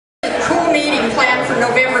cool meeting planned for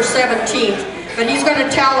November 17th, but he's going to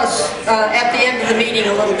tell us at the end of the meeting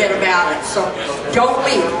a little bit about it, so don't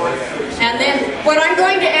leave. And then what I'm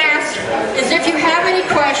going to ask is if you have any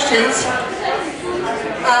questions,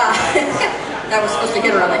 that was supposed to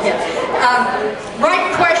hit her on the head.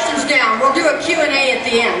 Write questions down. We'll do a Q&A at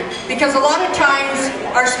the end, because a lot of times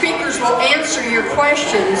our speakers will answer your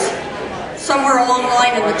questions somewhere along the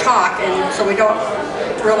line in the talk, and so we don't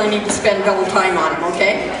really need to spend double time on them,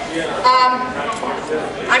 okay?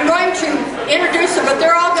 I'm going to introduce them, but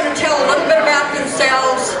they're all going to tell a little bit about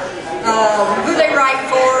themselves, who they write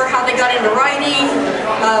for, how they got into writing,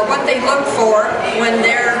 what they look for when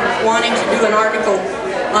they're wanting to do an article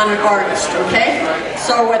on an artist, okay?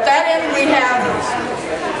 So at that end we have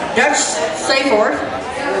Dutch Sayforth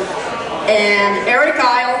and Eric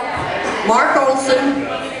Isle, Mark Olson,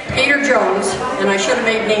 Peter Jones, and I should have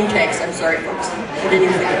made name tags, I'm sorry folks, I didn't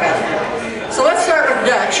even think about it. So let's start with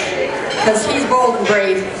Dutch, because he's bold and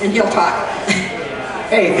brave and he'll talk.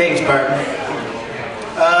 Hey, thanks Barton.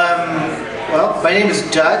 Well, my name is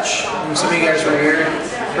Dutch, and some of you guys were here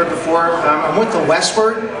before. I'm with the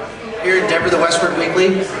Westward, here in Denver, the Westward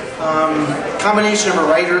Weekly. Combination of a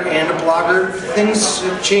writer and a blogger. Things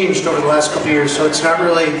have changed over the last couple of years, so it's not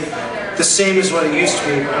really the same as what it used to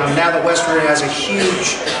be. Now the Westward has a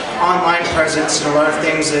huge online presence and a lot of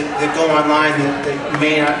things that go online that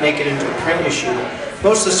may not make it into a print issue.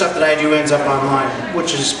 Most of the stuff that I do ends up online,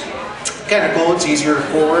 which is kind of cool. It's easier to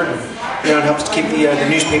forward. You know, it helps to keep the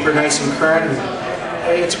newspaper nice and current.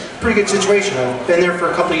 And it's a pretty good situation. I've been there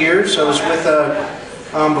for a couple of years. I was with,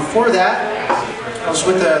 before that, I was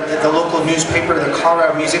with the local newspaper, the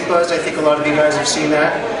Colorado Music Buzz. I think a lot of you guys have seen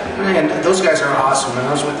that. And those guys are awesome. And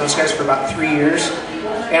I was with those guys for about 3 years.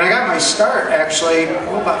 And I got my start, actually,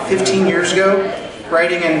 about 15 years ago,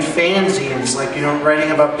 writing in fanzines, like, you know,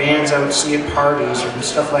 writing about bands I would see at parties and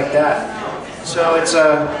stuff like that. So it's,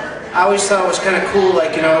 I always thought it was kind of cool,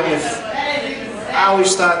 like, you know, I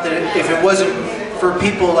always thought that if it wasn't for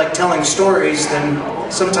people like telling stories, then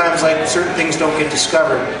sometimes like certain things don't get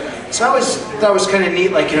discovered. So I always thought it was kind of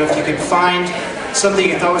neat, like, you know, if you could find something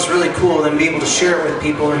you thought was really cool, then be able to share it with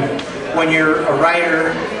people. And when you're a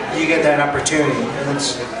writer, you get that opportunity, and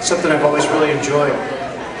it's something I've always really enjoyed.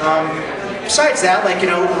 Besides that, like, you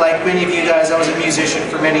know, like many of you guys, I was a musician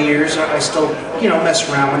for many years. I still, you know, mess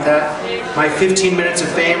around with that. My 15 minutes of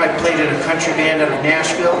fame, I played in a country band out of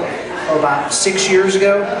Nashville about 6 years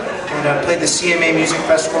ago, and I played the CMA Music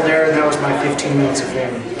Festival there, and that was my 15 minutes of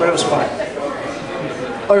fame. But it was fun.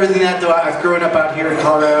 Other than that, though, I've grown up out here in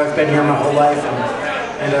Colorado. I've been here my whole life,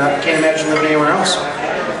 and I can't imagine living anywhere else.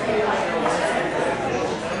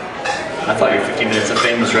 I thought your 15 minutes of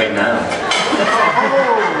fame was right now.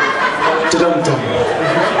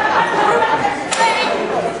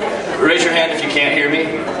 Raise your hand if you can't hear me.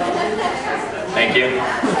 Thank you.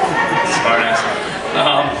 Smartass.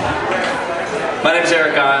 My name is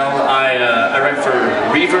Eric Isle. I write for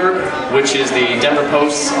Reverb, which is the Denver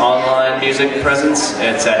Post's online music presence.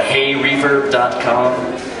 It's at heyreverb.com.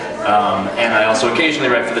 And I also occasionally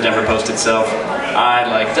write for the Denver Post itself. I,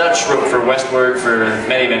 like Dutch, wrote for Westward for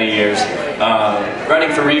many, many years.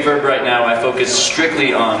 Writing for Reverb right now, I focus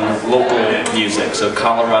strictly on local music, so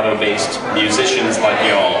Colorado-based musicians like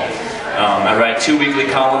y'all. I write 2 weekly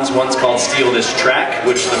columns. One's called Steal This Track,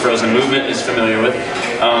 which the Frozen Movement is familiar with,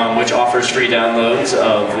 which offers free downloads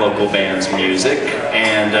of local bands' music.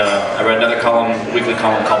 And I write another weekly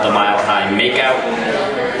column called The Mile High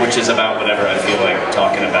Makeout, which is about whatever I feel like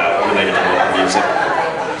talking about related to local music.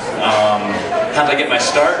 How did I get my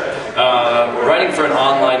start? Writing for an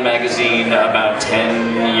online magazine about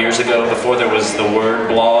 10 years ago, before there was the Word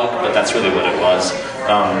blog, but that's really what it was,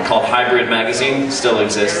 called Hybrid Magazine, still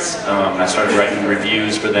exists. I started writing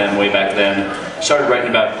reviews for them way back then. Started writing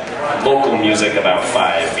about local music about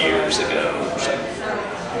 5 years ago. So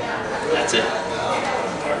that's it.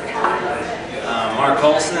 Mark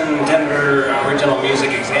Olson, Denver Original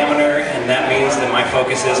Music Examiner, and that means that my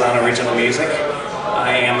focus is on original music.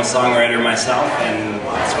 I am a songwriter myself, and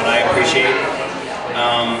that's what I appreciate.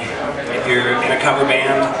 If you're in a cover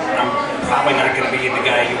band, I'm probably not going to be the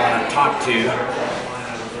guy you want to talk to,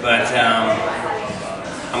 but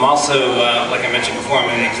I'm also, like I mentioned before, I'm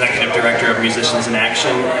an executive director of Musicians in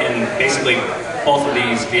Action, and basically both of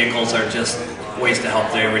these vehicles are just ways to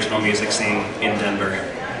help the original music scene in Denver.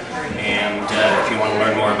 And if you want to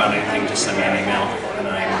learn more about anything, just send me an email, and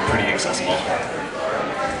I'm pretty accessible.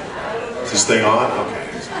 Is this thing on? Okay.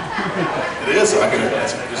 It is. I can.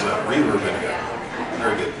 There's a reverb in it.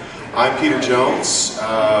 Very good. I'm Peter Jones.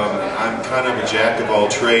 I'm kind of a jack of all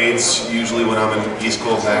trades. Usually when I'm in East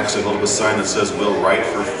Colfax, I hold up a sign that says "We'll write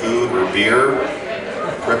for food or beer."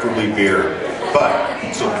 preferably beer.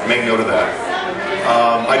 But, so make note of that.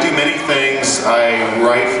 I do many things. I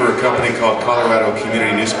write for a company called Colorado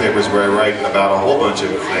Community Newspapers, where I write about a whole bunch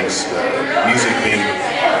of things, music being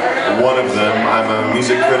one of them. I'm a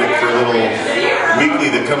music critic for a little weekly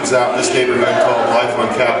that comes out in this neighborhood called Life on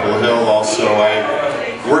Capitol Hill. Also, I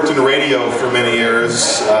worked in radio for many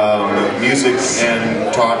years, music and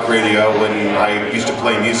talk radio, and I used to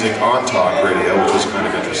play music on talk radio, which was kind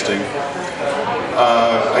of interesting.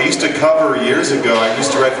 I used to cover, years ago, I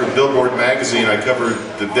used to write for Billboard magazine. I covered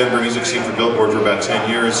the Denver music scene for Billboard for about 10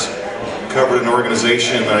 years. Covered an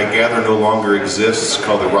organization that I gather no longer exists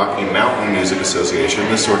called the Rocky Mountain Music Association.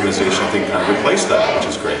 This organization, I think, kind of replaced that, which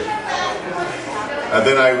is great.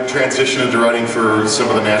 Then I transitioned into writing for some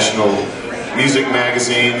of the national music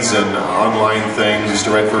magazines and online things. I used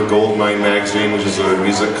to write for Goldmine magazine, which is a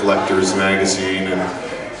music collector's magazine, and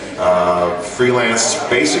freelance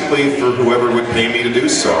basically for whoever would pay me to do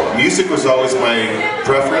so. Music was always my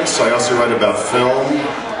preference. I also write about film,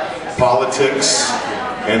 politics,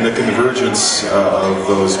 and the convergence of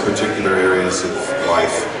those particular areas of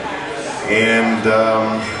life. And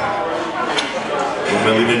what am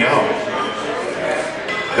I leaving out?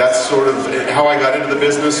 That's sort of how I got into the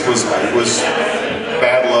business. Was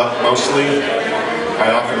bad luck mostly.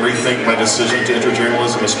 I often rethink my decision to enter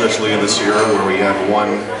journalism, especially in this era where we had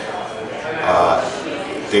one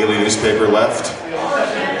daily newspaper left.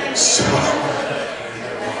 So,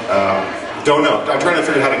 don't know. I'm trying to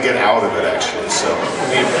figure out how to get out of it, actually. So,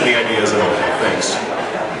 any ideas on that? Thanks.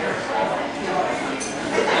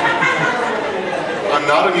 I'm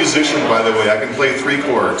not a musician, by the way. I can play 3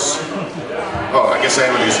 chords. Oh, I guess I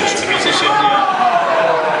am a musician. A musician, yeah.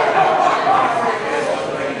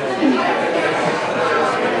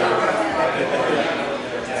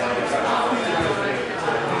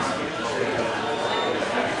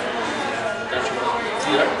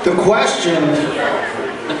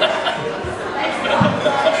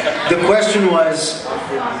 The question was,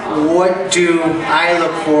 what do I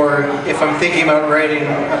look for if I'm thinking about writing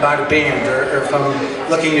about a band, or if I'm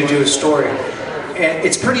looking to do a story? And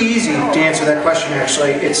it's pretty easy to answer that question,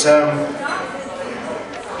 actually. It's I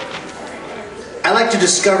like to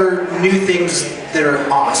discover new things that are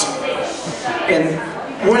awesome. And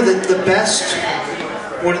one of the best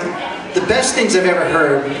things I've ever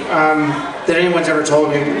heard that anyone's ever told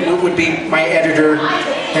me would be my editor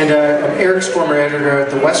and Eric's former editor at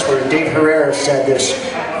the Westward, Dave Herrera, said this.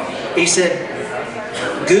 He said,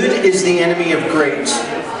 "Good is the enemy of great.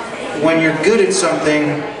 When you're good at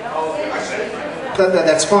something,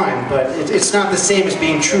 that's fine, but it's not the same as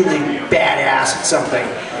being truly badass at something."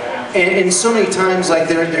 And so many times, like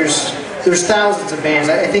there's thousands of bands.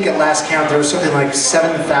 I think at last count there was something like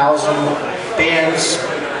 7,000 bands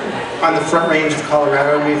on the Front Range of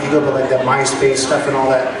Colorado. I mean, if you go by like that MySpace stuff and all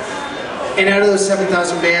that. And out of those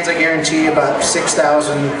 7,000 bands, I guarantee about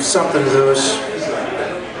 6,000 something of those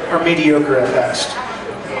are mediocre at best.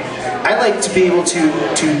 I like to be able to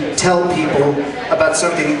tell people about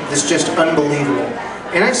something that's just unbelievable.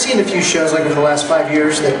 And I've seen a few shows like over the last 5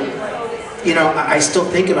 years that, you know, I still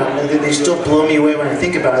think about it. They still blow me away when I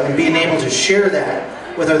think about it. And being able to share that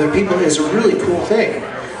with other people is a really cool thing.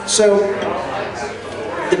 So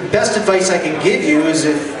the best advice I can give you is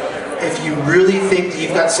if you really think that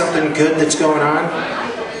you've got something good that's going on,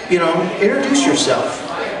 you know, introduce yourself.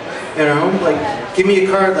 You know, like, give me a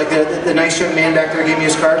card, like the nice young man back there gave me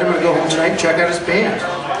his card. I'm going to go home tonight and check out his band.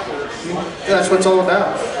 That's what it's all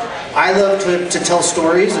about. I love to tell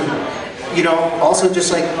stories, and, you know, also just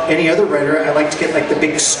like any other writer, I like to get like the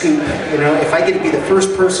big scoop. You know, if I get to be the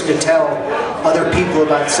first person to tell other people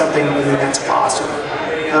about something, then that's awesome.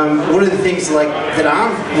 One of the things that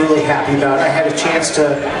I'm really happy about, I had a chance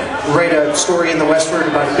to write a story in the Westward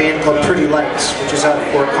about a band called Pretty Lights, which is out of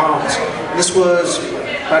Fort Collins. This was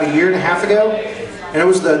about a year and a half ago, and it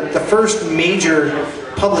was the first major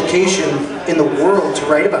publication in the world to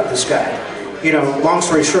write about this guy. You know, long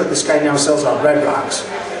story short, this guy now sells out Red Rocks.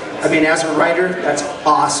 I mean, as a writer, that's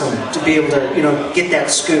awesome to be able to, you know, get that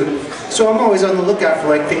scoop. So I'm always on the lookout for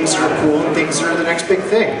like things that are cool and things that are the next big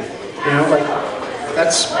thing. You know, like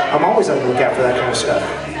I'm always on the lookout for that kind of stuff.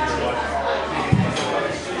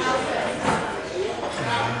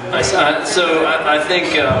 I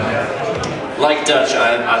think, like Dutch,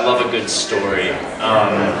 I love a good story,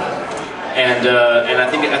 and I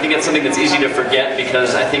think it's something that's easy to forget,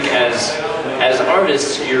 because I think as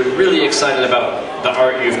artists you're really excited about the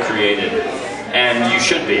art you've created, and you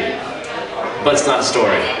should be, but it's not a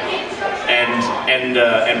story, and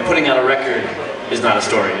putting out a record is not a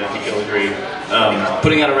story. I think you'll agree.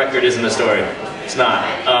 Putting out a record isn't a story. It's not.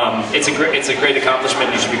 It's a great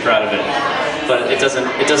accomplishment. You should be proud of it. But it doesn't.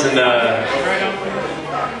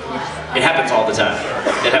 It happens all the time.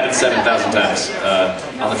 It happens 7,000 times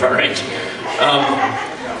on the Front Range.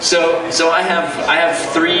 So I have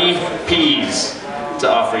 3 P's to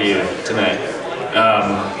offer you tonight.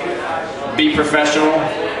 Be professional,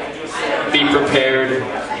 be prepared,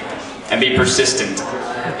 and be persistent.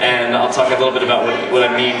 And I'll talk a little bit about what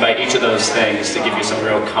I mean by each of those things to give you some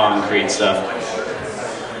real concrete stuff.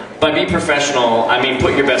 By be professional, I mean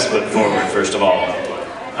put your best foot forward, first of all.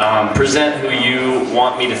 Present who you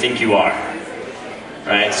want me to think you are.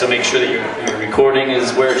 Right? So make sure that your recording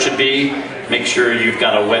is where it should be. Make sure you've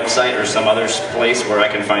got a website or some other place where I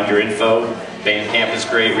can find your info. Bandcamp is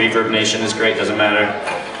great, Reverb Nation is great, doesn't matter.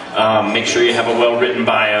 Make sure you have a well-written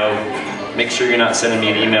bio. Make sure you're not sending me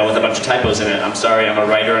an email with a bunch of typos in it. I'm sorry, I'm a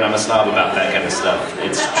writer and I'm a snob about that kind of stuff.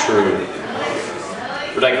 It's true.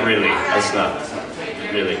 Like really, a snob.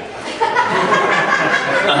 Really.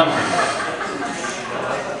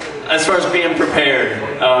 As far as being prepared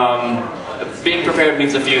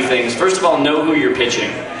means a few things. First of all, know who you're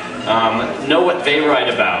pitching. Know what they write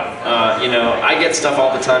about. You know, I get stuff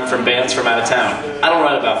all the time from bands from out of town. I don't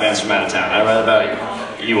write about bands from out of town. I write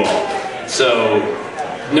about you all. So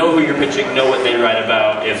know who you're pitching. Know what they write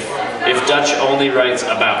about. If Dutch only writes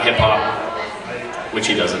about hip hop, which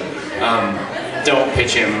he doesn't, don't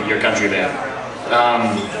pitch him your country band.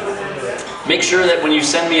 Make sure that when you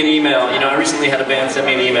send me an email, you know, I recently had a band send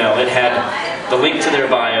me an email. It had the link to their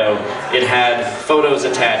bio. It had photos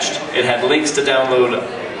attached. It had links to download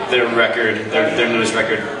their record, their newest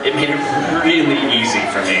record. It made it really easy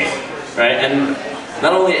for me, right? And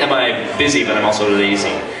not only am I busy, but I'm also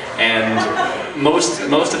lazy. And most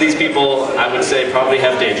of these people, I would say, probably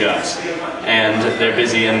have day jobs, and they're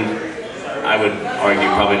busy, and I would argue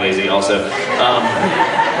probably lazy also.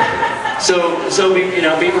 So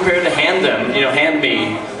be prepared to hand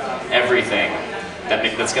me everything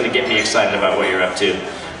that's going to get me excited about what you're up to.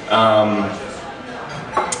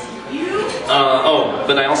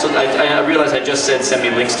 But I realized I just said send me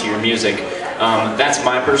links to your music. That's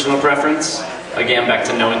my personal preference. Again, back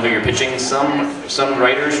to knowing who you're pitching. Some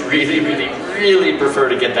writers really prefer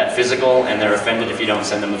to get that physical, and they're offended if you don't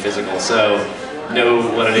send them a physical. So know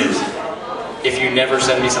what it is. If you never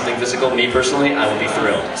send me something physical, me personally, I will be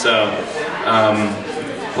thrilled. So,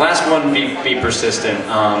 last one, be persistent.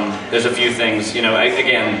 There's a few things, you know,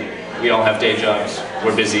 again, we all have day jobs,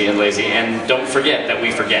 we're busy and lazy, and don't forget that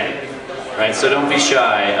we forget, right? So don't be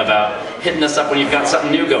shy about hitting us up when you've got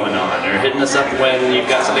something new going on, or hitting us up when you've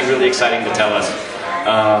got something really exciting to tell us.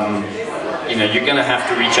 You know, you're gonna have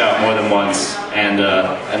to reach out more than once and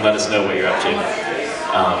let us know what you're up to.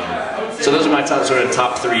 So those are my top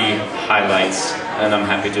 3 highlights, and I'm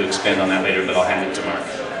happy to expand on that later, but I'll hand it to Mark.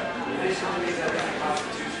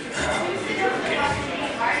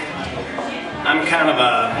 I'm kind of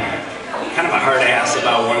a hard ass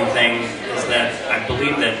about one thing, is that I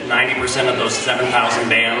believe that 90% of those 7,000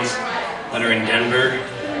 bands that are in Denver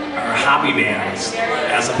are hobby bands,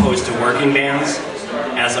 as opposed to working bands,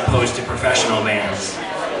 as opposed to professional bands.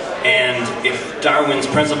 And if Darwin's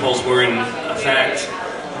principles were in effect,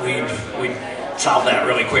 we'd solve that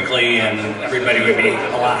really quickly and everybody would be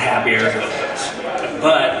a lot happier.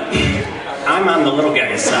 But I'm on the little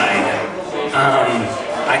guy's side.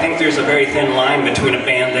 I think there's a very thin line between a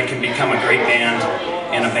band that can become a great band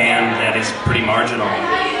and a band that is pretty marginal.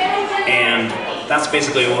 And that's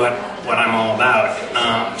basically what I'm all about,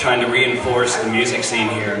 trying to reinforce the music scene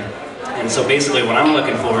here. And so basically what I'm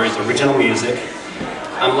looking for is original music.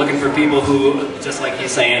 I'm looking for people who, just like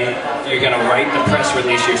he's saying, you're going to write the press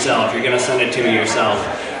release yourself, you're going to send it to me yourself.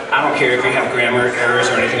 I don't care if you have grammar errors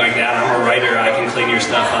or anything like that, I'm a writer, I can clean your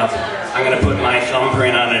stuff up. I'm going to put my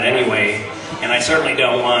thumbprint on it anyway, and I certainly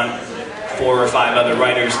don't want 4 or 5 other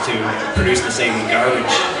writers to produce the same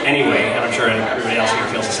garbage anyway, and I'm sure everybody else here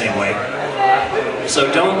feels the same way.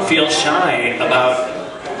 So don't feel shy about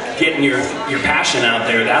getting your passion out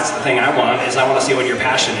there. That's the thing I want, is I want to see what your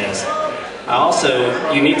passion is.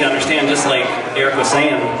 Also, you need to understand, just like Eric was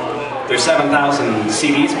saying, there's 7,000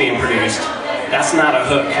 CDs being produced. That's not a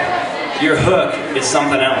hook. Your hook is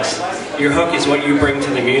something else. Your hook is what you bring to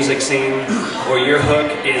the music scene, or your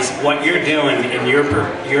hook is what you're doing in your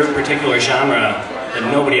particular genre that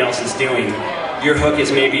nobody else is doing. Your hook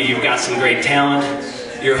is maybe you've got some great talent.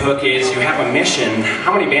 Your hook is you have a mission.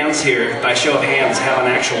 How many bands here, by show of hands, have an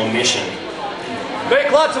actual mission?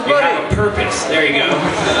 Make lots of money. You have a purpose. There you go.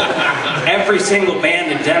 Every single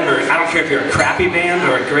band in Denver, I don't care if you're a crappy band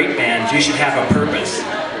or a great band, you should have a purpose.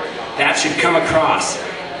 That should come across,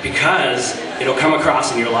 because it'll come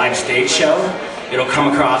across in your live stage show, It'll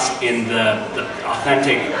come across in the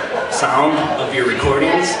authentic sound of your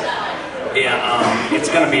recordings. Yeah, it's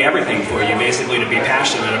going to be everything for you, basically, to be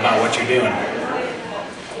passionate about what you're doing.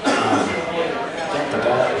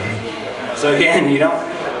 So again,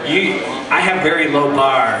 I have very low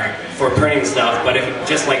bar for printing stuff, but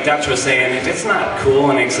just like Dutch was saying, if it's not cool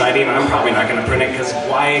and exciting, I'm probably not going to print it, because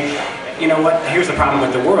why? You know what? Here's the problem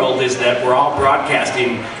with the world, is that we're all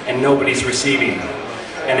broadcasting and nobody's receiving.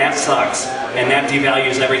 And that sucks, and that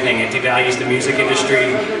devalues everything. It devalues the music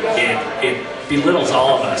industry, it belittles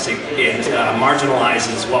all of us, it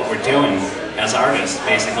marginalizes what we're doing as artists,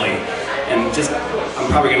 basically. And I'm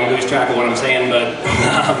probably going to lose track of what I'm saying, but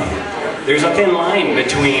there's a thin line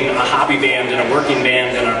between a hobby band and a working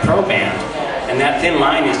band and a pro band. And that thin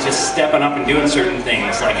line is just stepping up and doing certain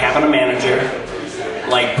things, like having a manager,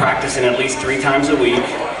 like practicing at least 3 times a week.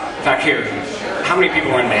 In fact, here, how many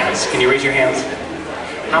people are in bands? Can you raise your hands?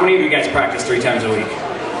 How many of you guys practice 3 times a week?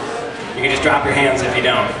 You can just drop your hands if you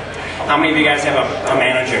don't. How many of you guys have a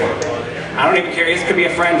manager? I don't even care, this could be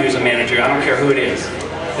a friend who's a manager, I don't care who it is.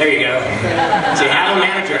 There you go. So you have a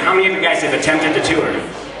manager. How many of you guys have attempted to tour?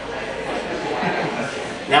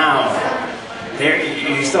 Now, there,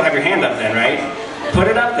 you still have your hand up then, right? Put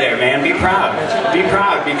it up there, man. Be proud. Be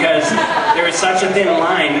proud, because there is such a thin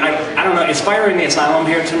line. I don't know, is Fire in the Asylum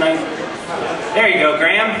here tonight? There you go,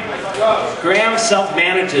 Graham. Graham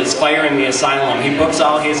self-manages Fire in the Asylum. He books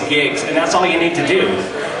all his gigs, and that's all you need to do.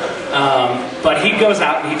 But he goes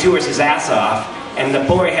out and he tours his ass off, and the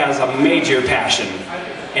boy has a major passion.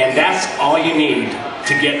 And that's all you need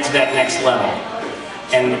to get to that next level.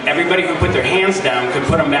 And everybody who put their hands down could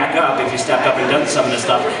put them back up if you stepped up and done some of this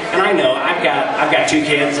stuff. And I know, I've got 2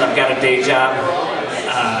 kids, I've got a day job,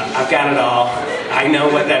 I've got it all. I know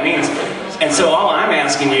what that means. And so all I'm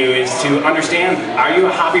asking you is to understand, are you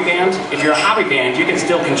a hobby band? If you're a hobby band, you can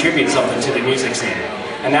still contribute something to the music scene.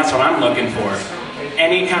 And that's what I'm looking for.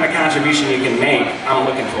 Any kind of contribution you can make, I'm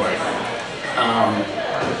looking for it.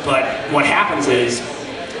 But what happens is,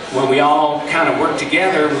 when we all kind of work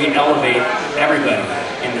together, we elevate everybody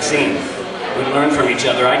in the scene. We learn from each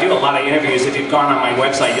other. I do a lot of interviews. If you've gone on my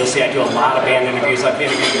website, you'll see I do a lot of band interviews. I've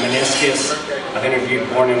interviewed Meniscus, I've interviewed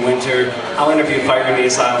Born in Winter. I'll interview Fire in the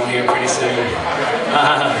Asylum here pretty soon.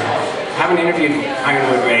 Haven't interviewed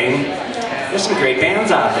Ironwood Rain. There's some great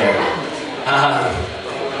bands out there.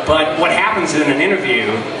 But what happens in an interview,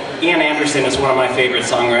 Ian Anderson is one of my favorite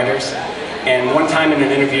songwriters. And one time in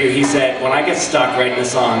an interview, he said, when I get stuck writing a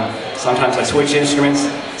song, sometimes I switch instruments,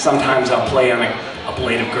 sometimes I'll play on a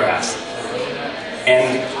blade of grass.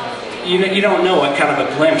 And you don't know what kind of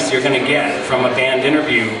a glimpse you're going to get from a band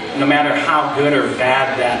interview, no matter how good or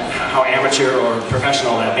bad how amateur or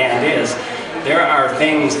professional that band is. There are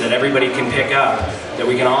things that everybody can pick up that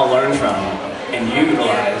we can all learn from and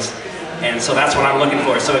utilize. And so that's what I'm looking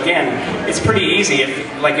for. So again, it's pretty easy.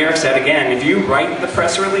 Like Eric said, again, if you write the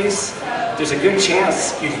press release, there's a good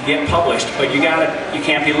chance you can get published, but you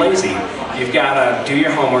can't be lazy. You've got to do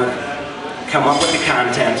your homework, come up with the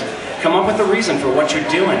content, come up with a reason for what you're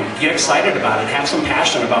doing, get excited about it, have some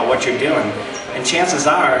passion about what you're doing, and chances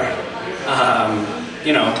are,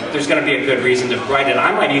 there's going to be a good reason to write it.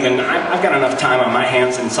 I've got enough time on my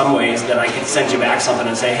hands in some ways that I can send you back something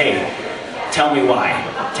and say, hey, tell me why.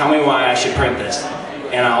 Tell me why I should print this.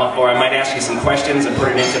 Or I might ask you some questions and put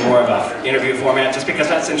it into more of an interview format, just because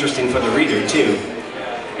that's interesting for the reader too.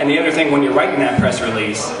 And the other thing when you're writing that press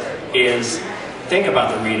release is think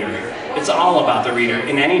about the reader. It's all about the reader.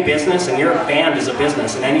 In any business, and your band is a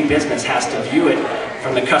business, and any business has to view it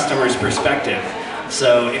from the customer's perspective.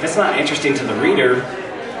 So if it's not interesting to the reader,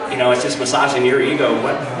 it's just massaging your ego,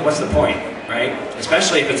 what's the point, right?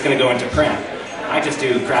 Especially if it's going to go into print. I just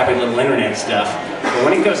do crappy little internet stuff. But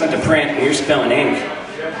when it goes into print and you're spilling ink,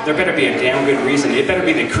 there better be a damn good reason. It better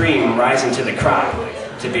be the cream rising to the crop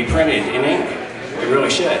to be printed in ink. It really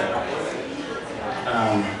should.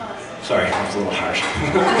 Sorry, that was a little harsh.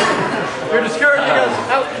 You're discouraging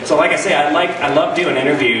us. So like I say, I love doing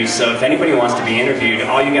interviews, so if anybody wants to be interviewed,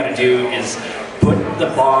 all you gotta do is put the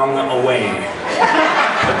bong away.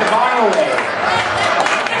 Put the bong away.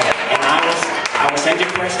 And I will send you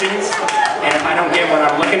questions, and if I don't get what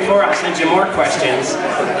I'm looking for, I'll send you more questions.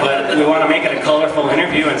 But we want to make it a colorful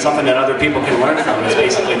interview and something that other people can learn from is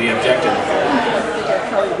basically the objective.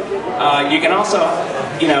 You can also,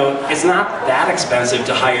 it's not that expensive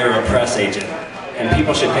to hire a press agent, and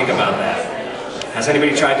people should think about that. Has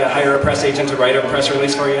anybody tried to hire a press agent to write a press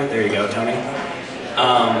release for you? There you go, Tony.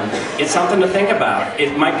 It's something to think about.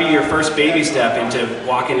 It might be your first baby step into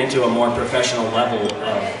walking into a more professional level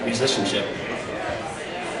of musicianship.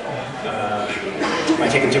 Am I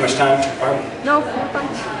taking too much time, Barb? No, you're fine.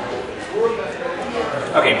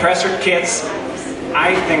 Okay, press kits.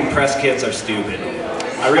 I think press kits are stupid.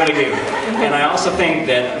 I really do. And I also think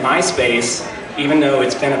that MySpace, even though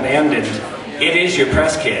it's been abandoned, it is your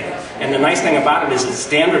press kit. And the nice thing about it is it's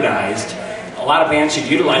standardized. A lot of bands should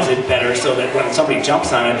utilize it better so that when somebody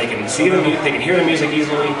jumps on it, they can see the music, they can hear the music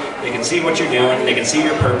easily, they can see what you're doing, they can see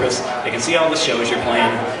your purpose, they can see all the shows you're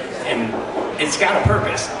playing, and it's got a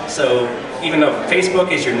purpose. So even though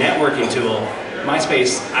Facebook is your networking tool,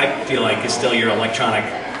 MySpace, I feel like, is still your electronic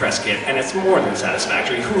press kit, and it's more than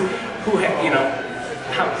satisfactory. You know,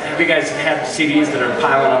 have you guys had CDs that are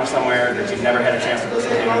piling up somewhere that you've never had a chance to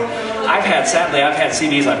listen to? Sadly, I've had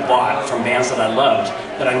CDs I bought from bands that I loved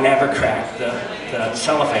that I never cracked the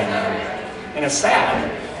cellophane on. And it's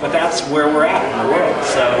sad, but that's where we're at in the world.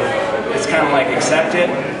 So it's kind of like accept it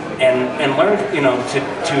and learn, you know,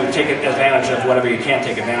 to take advantage of whatever you can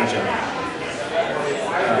take advantage of.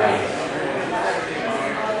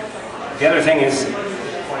 The other thing is,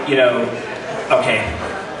 you know, okay,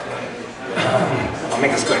 I'll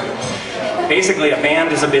make this quick. Basically, a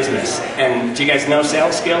band is a business, and do you guys know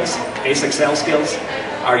sales skills? Basic sales skills?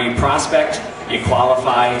 Are you prospect, you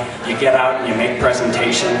qualify, you get out and you make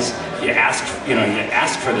presentations, you ask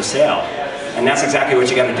for the sale. And that's exactly what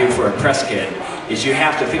you got to do for a press kit, is you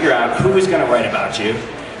have to figure out who is going to write about you.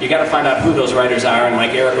 You got to find out who those writers are, and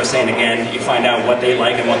like Eric was saying again, you find out what they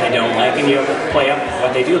like and what they don't like, and you play up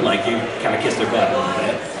what they do like. You kind of kiss their butt a little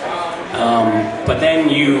bit. But then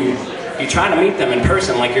you try to meet them in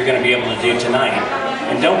person like you're going to be able to do tonight.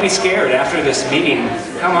 And don't be scared after this meeting.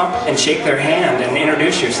 Come up and shake their hand and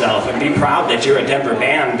introduce yourself and be proud that you're a Denver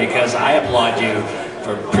band, because I applaud you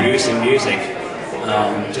for producing music.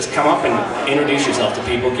 Just come up and introduce yourself to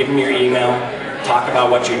people, give them your email, talk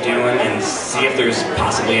about what you're doing, and see if there's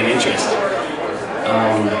possibly an interest.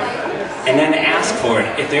 And then ask for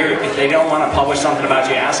it. If they don't want to publish something about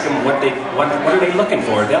you, ask them what are they looking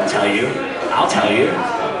for. They'll tell you. I'll tell you.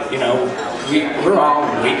 You know, we're all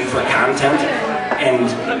waiting for content, and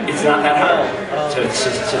it's not that hard to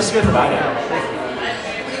just provide it.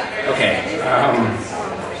 Okay.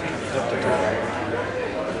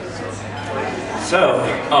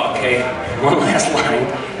 Okay, one last line.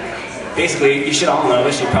 Basically, you should all know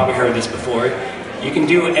this, you've probably heard this before. You can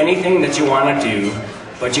do anything that you want to do,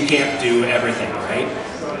 but you can't do everything, right?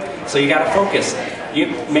 So you got to focus.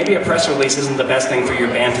 Maybe a press release isn't the best thing for your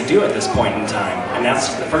band to do at this point in time. And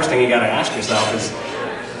that's the first thing you got to ask yourself is,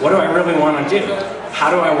 what do I really want to do? How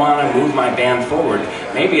do I want to move my band forward?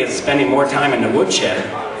 Maybe it's spending more time in the woodshed.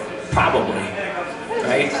 Probably,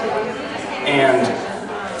 right? And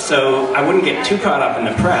so I wouldn't get too caught up in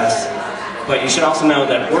the press, but you should also know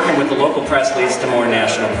that working with the local press leads to more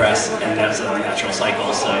national press, and that's a natural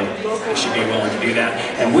cycle, so you should be willing to do that.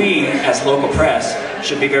 And we, as local press,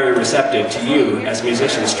 should be very receptive to you as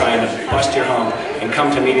musicians trying to bust your hump and come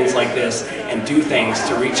to meetings like this and do things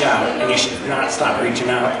to reach out, and you should not stop reaching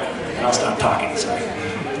out, and I'll stop talking, sorry.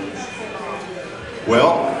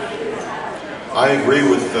 Well, I agree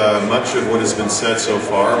with much of what has been said so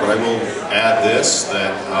far, but I will add this,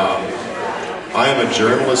 that I am a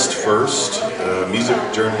journalist first, a music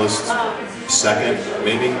journalist second,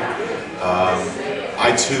 maybe.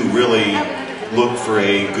 I too really look for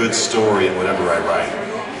a good story in whatever I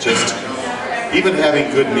write. Just, even having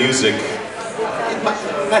good music,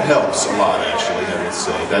 that helps a lot actually, I would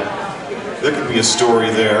say. That there can be a story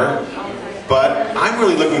there, but I'm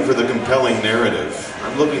really looking for the compelling narrative.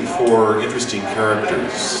 I'm looking for interesting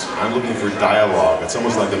characters. I'm looking for dialogue. It's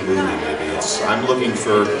almost like a movie, maybe. I'm looking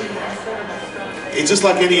for... It's just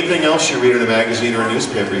like anything else you read in a magazine or a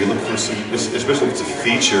newspaper. You look for some, especially if it's a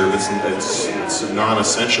feature, it's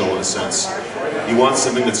non-essential in a sense. You want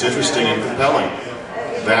something that's interesting and compelling.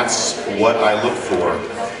 That's what I look for.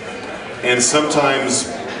 And sometimes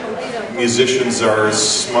musicians are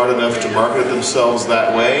smart enough to market themselves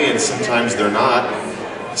that way, and sometimes they're not.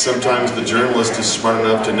 Sometimes the journalist is smart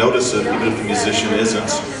enough to notice it, even if the musician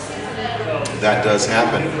isn't. That does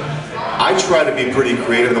happen. I try to be pretty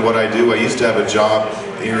creative in what I do. I used to have a job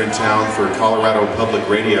here in town for Colorado Public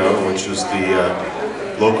Radio, which was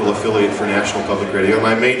the local affiliate for National Public Radio.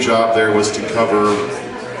 My main job there was to cover,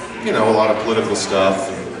 you know, a lot of political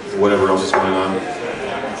stuff and whatever else is going on.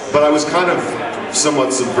 But I was kind of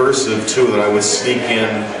somewhat subversive too, that I would sneak in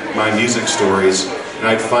my music stories and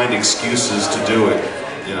I'd find excuses to do it,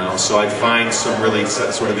 you know. So I'd find some really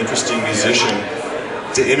sort of interesting musician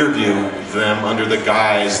to interview them under the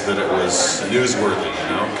guise that it was newsworthy, you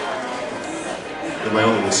know. In my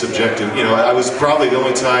own subjective, you know, I was probably the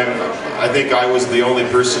only time, I think I was the only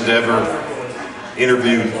person to ever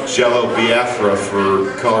interview Jello Biafra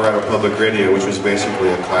for Colorado Public Radio, which was basically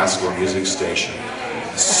a classical music station.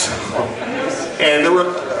 So, And there were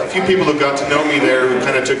a few people who got to know me there who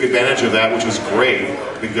kind of took advantage of that, which was great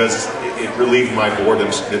because it relieved my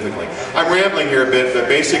boredom significantly. I'm rambling here a bit, but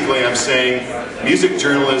basically I'm saying music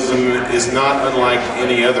journalism is not unlike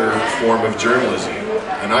any other form of journalism.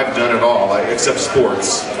 And I've done it all, except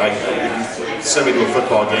sports. If you send me to a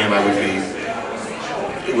football game,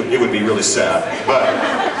 it would be really sad. But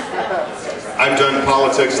I've done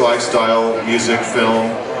politics, lifestyle, music, film.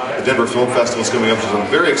 The Denver Film Festival is coming up, which I'm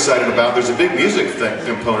very excited about. There's a big music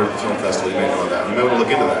component of the film festival. You may know that. You may want to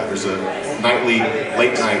look into that. There's a nightly,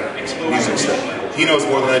 late night music stuff. He knows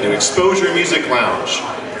more than I do. Exposure Music Lounge,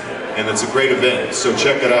 and it's a great event. So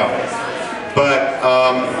check it out. But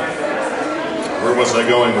where was I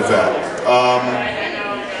going with that?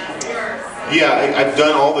 Yeah, I've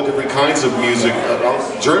done all the different kinds of music,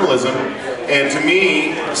 journalism, and to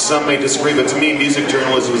me, some may disagree, but to me, music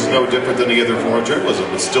journalism is no different than any other form of journalism.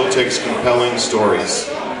 It still takes compelling stories.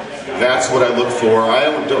 That's what I look for. I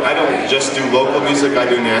don't just do local music, I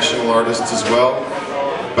do national artists as well,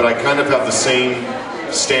 but I kind of have the same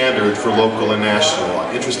standard for local and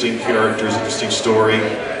national. Interesting characters, interesting story.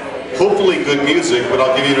 Hopefully good music, but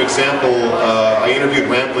I'll give you an example. I interviewed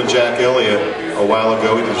Ramblin' Jack Elliott a while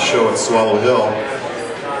ago. He did a show at Swallow Hill.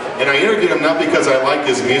 And I interviewed him not because I like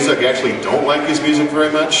his music, I actually don't like his music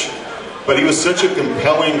very much, but he was such a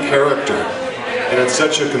compelling character and had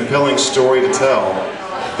such a compelling story to tell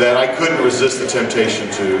that I couldn't resist the temptation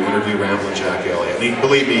to interview Ramblin' Jack Elliott. And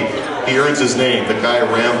believe me, he earns his name. The guy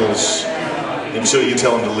rambles until you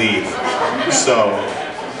tell him to leave. So,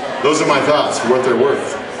 those are my thoughts for what they're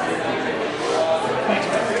worth.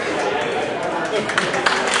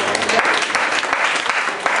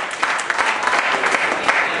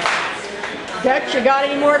 Dutch, you got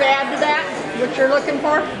any more to add to that? What you're looking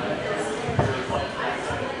for?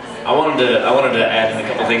 I wanted to add in a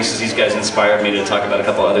couple things because these guys inspired me to talk about a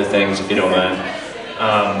couple other things, if you don't mind.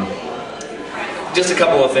 Just a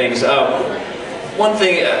couple of things. One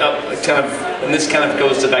thing, and this kind of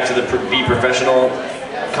goes back to the be professional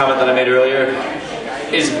comment that I made earlier,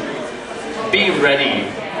 is be ready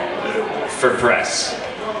for press.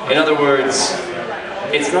 In other words,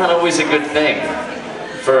 it's not always a good thing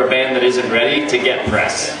for a band that isn't ready to get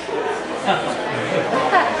press.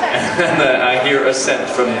 And I hear assent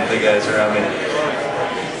from the guys around me.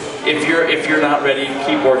 If you're not ready,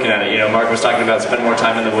 keep working at it. You know, Mark was talking about spend more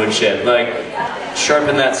time in the woodshed. Like,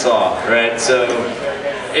 sharpen that saw, right? So,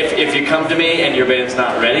 if you come to me and your band's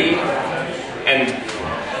not ready, and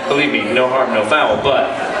believe me, no harm, no foul, but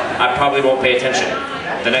I probably won't pay attention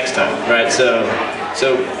the next time, right? So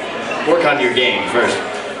work on your game first.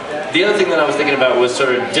 The other thing that I was thinking about was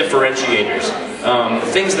sort of differentiators.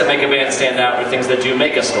 Things that make a band stand out or things that do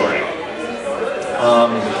make a story.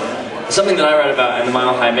 Something that I write about in the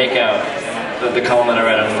Mile High Makeout, the column that I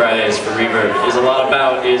write on Fridays for Reverb, is a lot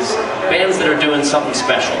about bands that are doing something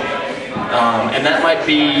special. And that might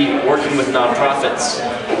be working with nonprofits.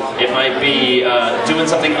 It might be doing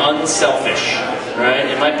something unselfish, right?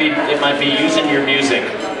 It might be using your music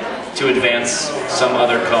to advance some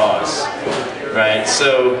other cause, right?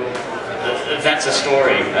 So that's a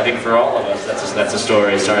story. I think for all of us, that's a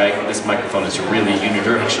story. Sorry, this microphone is really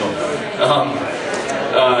unidirectional.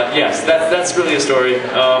 Yes, that's really a story.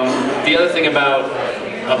 The other thing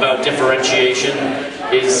about differentiation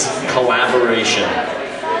is collaboration.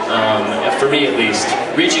 For me at least,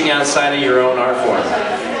 reaching outside of your own art form.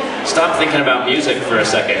 Stop thinking about music for a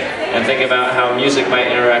second and think about how music might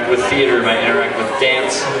interact with theater, might interact with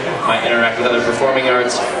dance, might interact with other performing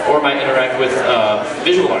arts, or might interact with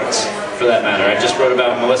visual arts, for that matter. I just wrote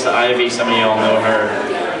about Melissa Ivy. Some of y'all know her,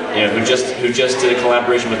 you know, who just did a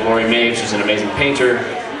collaboration with Lori Mae. She's an amazing painter,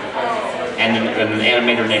 and an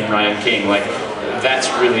animator named Ryan King. Like, that's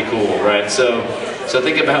really cool, right? So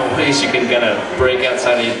think about ways you can kind of break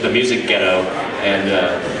outside of the music ghetto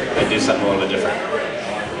and do something a little bit different.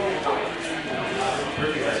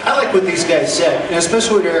 I like what these guys said, and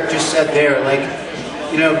especially what Eric just said there. Like,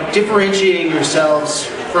 you know, differentiating yourselves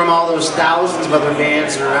from all those thousands of other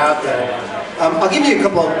bands that are out there. I'll give you a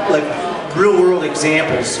couple like real-world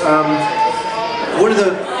examples. One of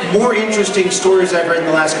the more interesting stories I've read in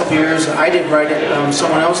the last couple of years, I didn't write it,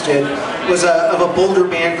 someone else did, was of a Boulder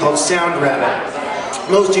band called Sound Rabbit.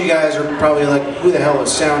 Most of you guys are probably like, who the hell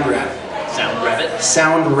is Sound Rabbit? Sound Rabbit?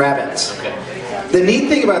 Sound Rabbits. Okay. The neat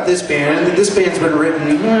thing about this band, and this band's been written,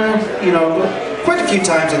 you know, quite a few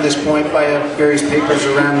times at this point by various papers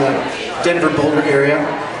around the Denver, Boulder area.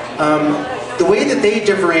 The way that they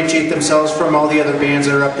differentiate themselves from all the other bands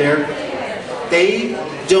that are up there, they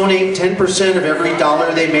donate 10% of every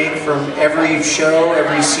dollar they make from every show,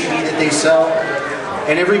 every CD that they sell,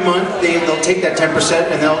 And every month they'll take that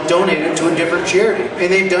 10% and they'll donate it to a different charity.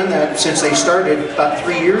 And they've done that since they started about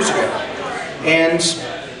 3 years ago. And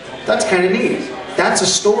that's kind of neat. That's a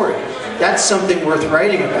story. That's something worth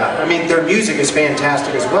writing about. I mean, their music is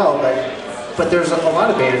fantastic as well, but there's a lot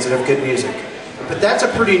of bands that have good music. But that's a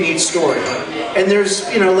pretty neat story. And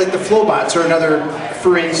there's, you know, like the Flobots are another,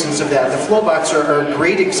 for instance, of that. The Flobots are a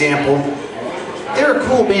great example. They're a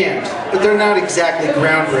cool band, but they're not exactly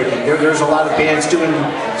groundbreaking. There's a lot of bands doing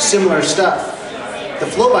similar stuff. The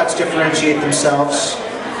Flobots differentiate themselves.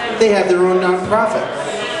 They have their own nonprofit,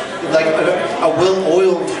 like a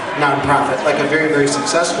well-oiled nonprofit, like a very, very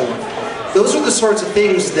successful one. Those are the sorts of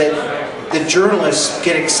things that the journalists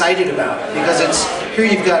get excited about, because it's, here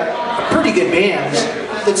you've got a pretty good band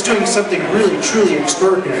that's doing something really, truly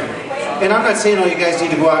extraordinary. And I'm not saying all you guys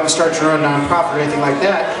need to go out and start your own nonprofit or anything like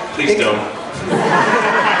that. Please don't.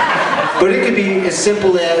 But it could be as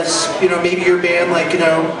simple as, you know, maybe your band, like, you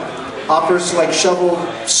know, offers to, like, shovel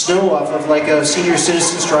snow off of, like, a senior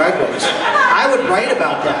citizens' driveways. I would write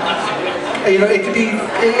about that. You know, it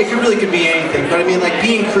really could be anything. But I mean, like,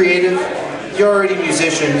 being creative, you're already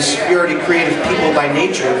musicians, you're already creative people by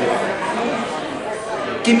nature.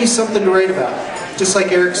 Give me something to write about. Just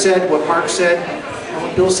like Eric said, what Mark said, and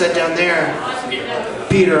what Bill said down there.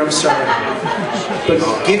 Peter, I'm sorry. But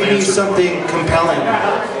give me something compelling.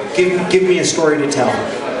 Give me a story to tell.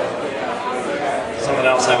 Something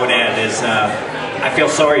else I would add is I feel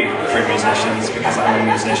sorry for musicians because I'm a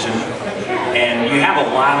musician. And you have a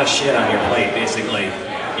lot of shit on your plate, basically.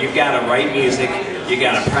 You've got to write music, you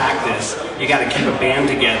got to practice, you got to keep a band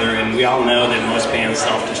together, and we all know that most bands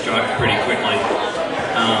self-destruct pretty quickly.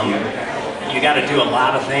 You got to do a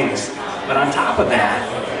lot of things. But on top of that,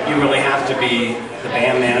 you really have to be the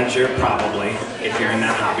band manager, probably, if you're in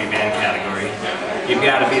that hobby band category. You've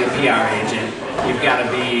got to be the PR agent. You've got to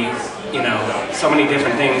be, you know, so many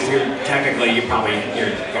different things. You're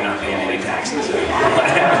not paying any taxes.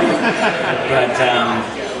 But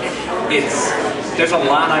there's a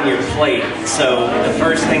lot on your plate. So the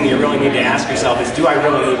first thing you really need to ask yourself is, do I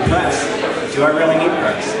really need press? Do I really need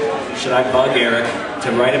press? Should I bug Eric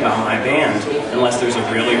to write about my band unless there's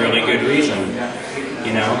a really, really good reason?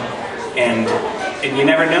 You know? And you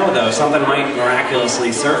never know, though. Something might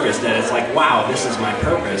miraculously surface that it's like, wow, this is my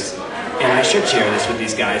purpose. And I should share this with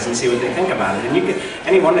these guys and see what they think about it. And you could,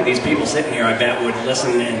 any one of these people sitting here, I bet, would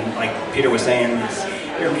listen, and like Peter was saying,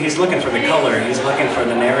 he's looking for the color, he's looking for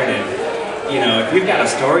the narrative. You know, if you've got a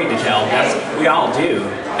story to tell, we all do.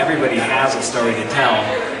 Everybody has a story to tell.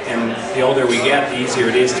 And the older we get, the easier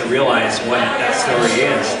it is to realize what that story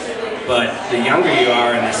is. But the younger you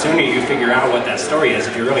are and the sooner you figure out what that story is,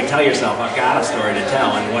 if you really tell yourself, I've got a story to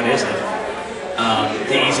tell, and what is it,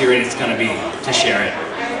 the easier it's going to be to share it.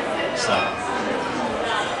 So.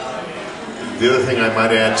 The other thing I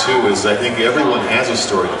might add too is I think everyone has a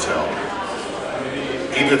story to tell,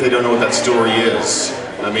 even if they don't know what that story is.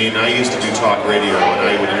 I mean, I used to do talk radio, and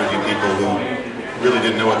I would interview people who really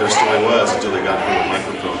didn't know what their story was until they got into a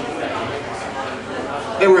microphone.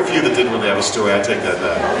 There were a few that didn't really have a story, I take that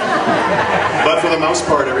back. But for the most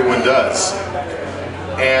part, everyone does.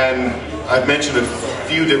 And I've mentioned a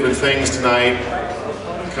few different things tonight,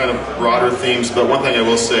 kind of broader themes, but one thing I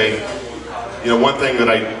will say, you know, one thing that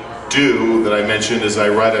I do, that I mentioned, is I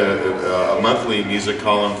write a monthly music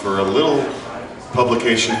column for a little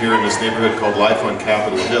publication here in this neighborhood called Life on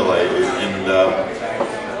Capitol Hill.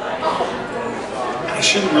 I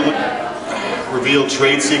shouldn't really reveal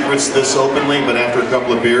trade secrets this openly, but after a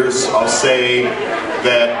couple of beers, I'll say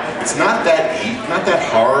that it's not that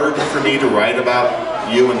hard for me to write about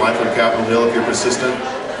you and Life on Capitol Hill if you're persistent.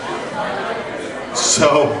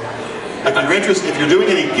 So, if you're interested, if you're doing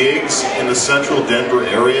any gigs in the central Denver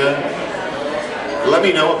area, let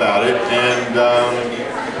me know about it. And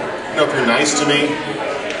you know, if you're nice to me,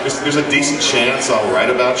 there's a decent chance I'll write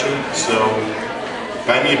about you. So,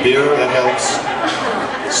 buy me a beer, that helps.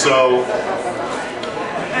 So,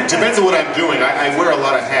 it depends on what I'm doing. I wear a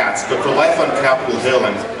lot of hats, but for Life on Capitol Hill,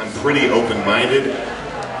 I'm pretty open-minded,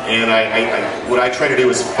 and what I try to do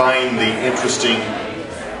is find the interesting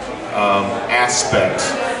aspect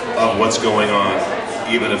of what's going on,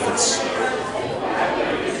 even if it's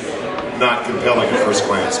not compelling at first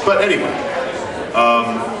glance. But anyway,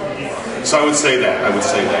 so I would say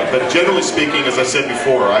that. But generally speaking, as I said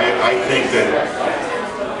before, I think that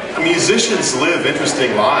musicians live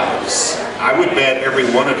interesting lives. I would bet every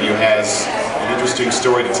one of you has an interesting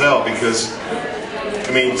story to tell, because,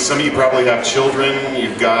 I mean, some of you probably have children,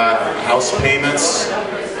 you've got house payments,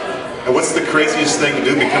 and what's the craziest thing to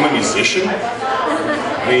do, become a musician?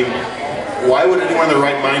 I mean, why would anyone in their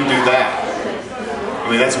right mind do that? I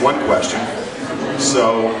mean, that's one question.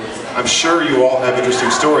 So I'm sure you all have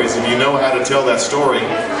interesting stories. If you know how to tell that story,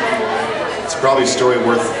 it's probably a story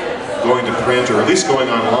worth going to print or at least going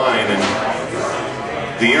online. And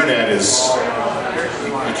the internet is,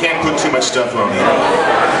 you can't put too much stuff on the internet.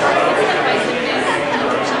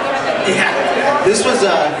 Yeah, this was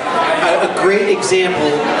a great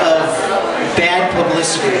example of bad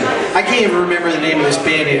publicity. I can't even remember the name of this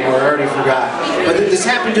band anymore, I already forgot. But this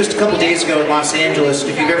happened just a couple days ago in Los Angeles.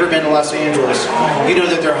 If you've ever been to Los Angeles, you know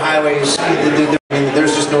that their highways,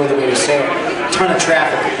 there's just no other way to say it. A ton of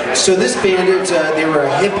traffic. So this band, they were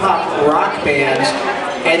a hip-hop rock band,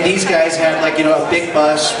 and these guys had, like, you know, a big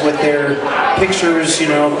bus with their pictures, you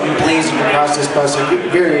know, blazing across this bus.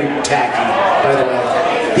 Very tacky, by the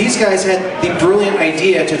way. These guys had the brilliant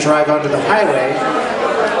idea to drive onto the highway,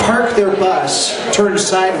 park their bus, turn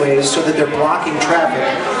sideways so that they're blocking traffic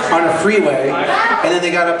on a freeway, and then they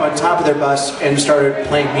got up on top of their bus and started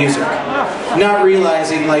playing music. Not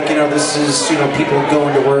realizing, like, you know, this is, you know, people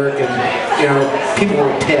going to work, and, you know, people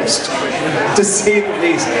were pissed, to say the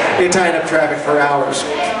least. They tied up traffic for hours.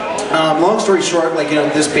 Long story short, like, you know,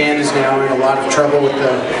 this band is now in a lot of trouble with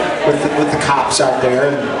the cops out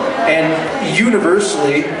there, and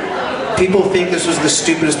universally, people think this was the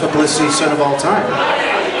stupidest publicity stunt of all time.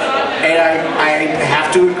 And I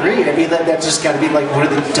have to agree. I mean, that's just got to be like one of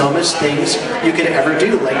the dumbest things you could ever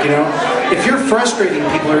do. Like, you know, if you're frustrating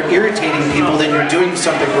people or irritating people, then you're doing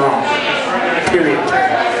something wrong. Period.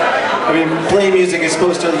 I mean, playing music is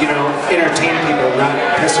supposed to, you know, entertain people, not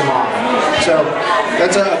piss them off. So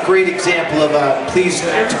that's a great example of please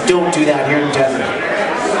don't do that here in Denver.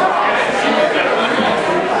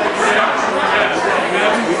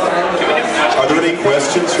 Are there any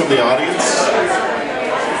questions from the audience?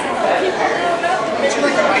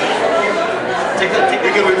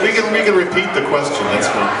 We can repeat the question, that's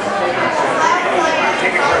fine.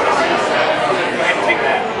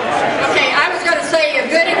 Okay, I was going to say a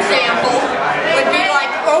good example would be like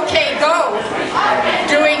OK Go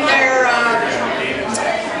doing their,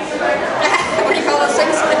 what do you call those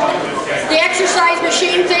things? The exercise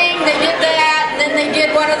machine thing, they did that, and then they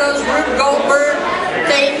did one of those Rube Goldberg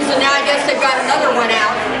things, and now I guess they've got another one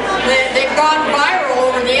out. They've gone viral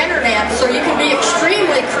over the internet, so you can be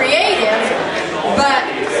extremely creative, but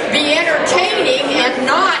be entertaining and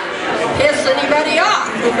not piss anybody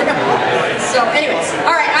off. So anyways,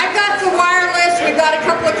 all right, I've got the wireless. We've got a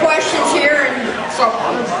couple of questions here, and so.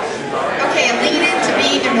 Okay, a lead-in to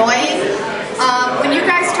being annoying. When you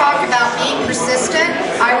guys talk about being persistent,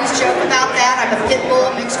 I always joke about that. I'm a pit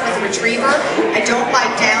bull mixed with a retriever. I don't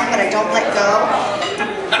bite down, but I don't let go.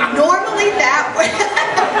 Normally that would...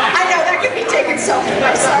 I know, that could be taken so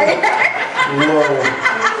I'm sorry.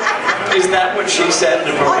 Is that what she said,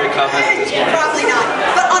 an appropriate comment at this point? Probably not.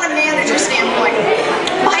 But on a manager standpoint,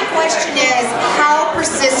 my question is, how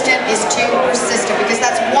persistent is too persistent? Because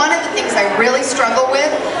that's one of the things I really struggle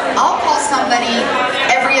with. I'll call somebody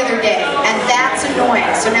every other day, and that's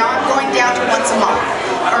annoying. So now I'm going down to once a month,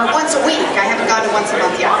 or once a week. I haven't gone to once a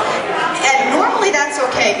month yet. And normally that's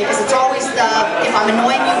okay, because it's always the, if I'm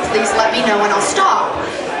annoying you, please let me know and I'll stop.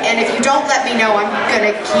 And if you don't let me know, I'm going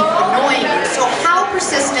to keep annoying you. So how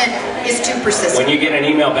persistent is too persistent? When you get an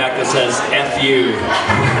email back that says, F you.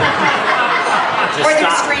 Or the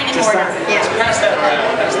restraining order. Yeah. Pass that around.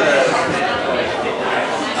 Pass that.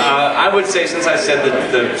 I would say, since I said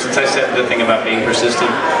the thing about being persistent,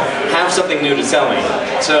 have something new to tell me.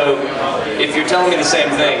 So if you're telling me the same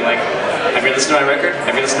thing, like, have you listened to my record?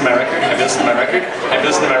 Have you listened to my record? Have you listened to my record? Have you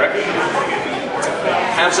listened to my record?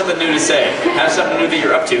 Have something new to say. Have something new that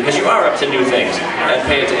you're up to, because you are up to new things. And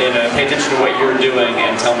pay attention to what you're doing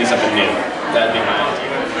and tell me something new. That'd be my idea.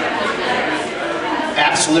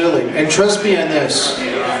 Absolutely. And trust me on this.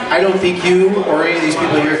 I don't think you or any of these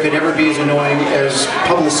people here could ever be as annoying as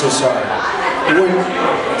publicists are.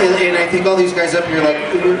 And I think all these guys up here, like,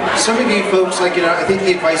 some of you folks, like, you know, I think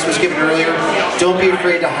the advice was given earlier, don't be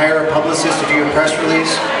afraid to hire a publicist to do your press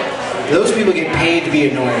release. Those people get paid to be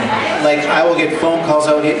annoying. Like, I will get phone calls,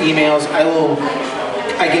 I will get emails,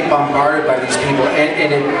 I get bombarded by these people,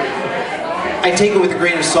 and I take it with a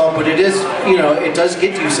grain of salt, but it is, you know, it does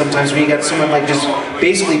get to you sometimes when you got someone like just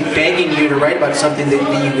basically begging you to write about something that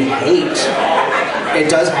you hate. It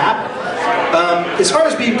does happen. As far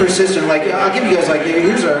as being persistent, like, I'll give you guys, like,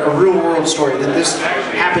 here's a real world story that this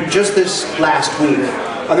happened just this last week.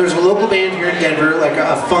 There's a local band here in Denver, like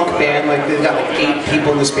a funk band, like they've got like 8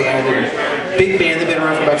 people in this band, and big band, they've been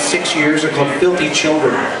around for about 6 years, they're called Filthy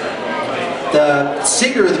Children. The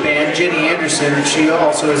singer of the band, Jenny Anderson, she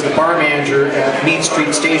also is the bar manager at Mead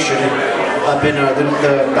Street Station up in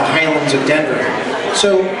the Highlands of Denver.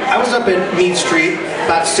 So I was up at Mead Street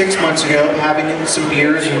about 6 months ago, having some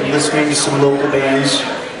beers and listening to some local bands,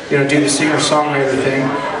 you know, do the singer-songwriter thing.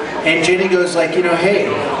 And Jenny goes like, you know, hey,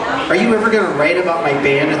 are you ever going to write about my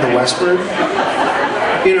band in the Westward?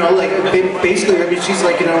 You know, like basically, I mean, she's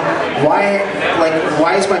like, you know,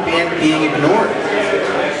 why is my band being ignored?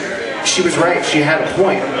 She was right. She had a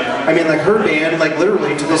point. I mean, like her band, like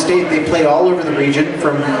literally to this day, they play all over the region,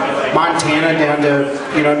 from Montana down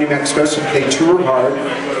to, you know, New Mexico. So they tour hard.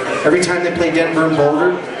 Every time they play Denver and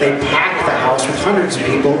Boulder, they pack the house with hundreds of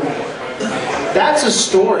people. That's a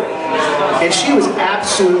story, and she was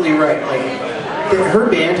absolutely right. Like her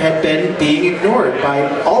band had been being ignored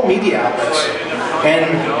by all media outlets,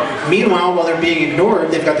 and meanwhile, while they're being ignored,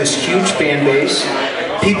 they've got this huge fan base.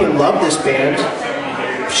 People love this band.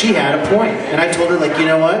 She had a point, and I told her, like, you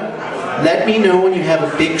know what? Let me know when you have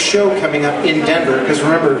a big show coming up in Denver, because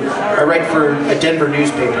remember, I write for a Denver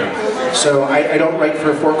newspaper, so I don't write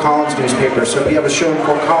for a Fort Collins newspaper. So if you have a show in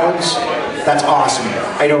Fort Collins, that's awesome.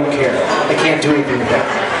 I don't care. I can't do anything with that.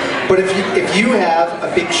 But if you have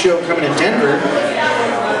a big show coming in Denver,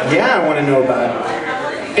 yeah, I want to know about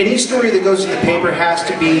it. Any story that goes in the paper has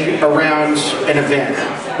to be around an event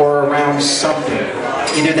or around something.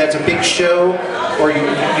 Either that's a big show, or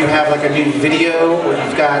you have like a new video, or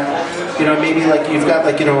you've got, you know, maybe like you've got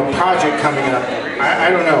like, you know, a project coming up. I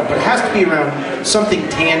don't know, but it has to be around something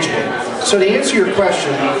tangible. So to answer your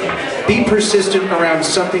question, be persistent around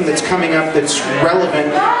something that's coming up that's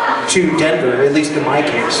relevant to Denver, at least in my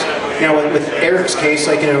case. Now with Eric's case,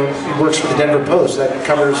 like, you know, he works for the Denver Post, that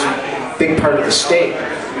covers a big part of the state.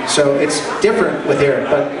 So it's different with Eric,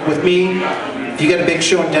 but with me, if you got a big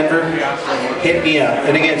show in Denver, hit me up.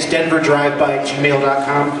 And again, it's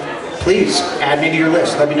denverdriveby@gmail.com. Please add me to your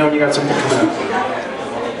list. Let me know when you got something coming up.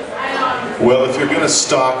 Well, if you're going to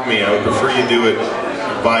stalk me, I would prefer you do it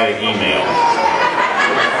via email.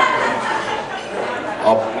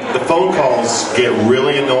 The phone calls get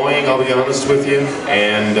really annoying, I'll be honest with you,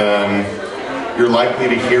 and you're likely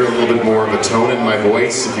to hear a little bit more of a tone in my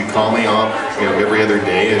voice if you call me off, you know, every other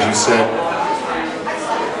day, as you said.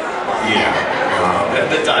 Yeah.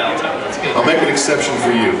 The dial tone, that's good. I'll make an exception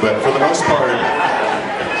for you, but for the most part,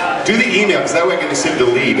 do the email, because that way I can just hit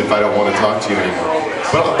delete if I don't want to talk to you anymore.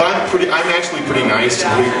 But I'm actually pretty nice,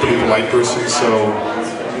 pretty polite person, so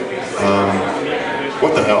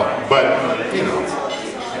what the hell? But you know,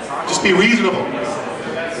 just be reasonable.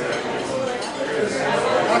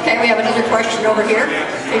 Okay, we have another question over here.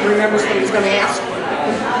 If he remembers what he's going to ask.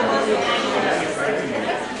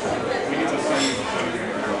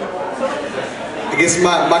 I guess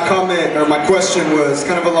my comment or my question was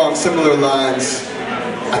kind of along similar lines.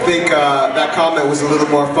 I think that comment was a little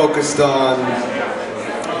more focused on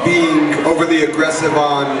being overly aggressive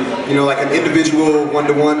on, you know, like an individual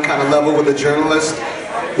one-to-one kind of level with a journalist.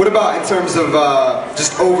 What about in terms of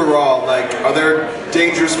just overall, like, are there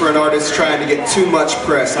dangers for an artist trying to get too much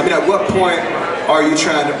press? I mean, at what point are you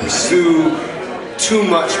trying to pursue too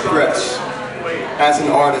much press as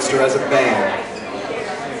an artist or as a band?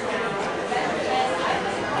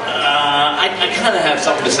 I kind of have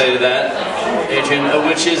something to say to that, Adrian,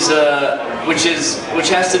 which has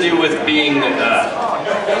to do with being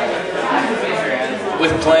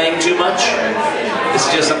with playing too much. This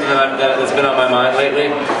is just something that's been on my mind lately,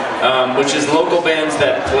 which is local bands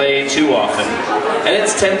that play too often. And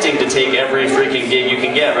it's tempting to take every freaking gig you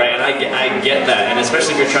can get, right? And I get that, and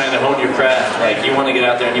especially if you're trying to hone your craft, like you want to get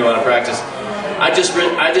out there and you want to practice. I just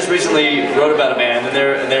recently wrote about a band, and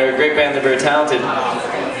they're a great band. They're very talented,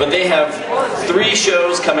 but they have 3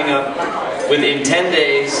 shows coming up within 10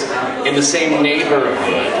 days in the same neighborhood.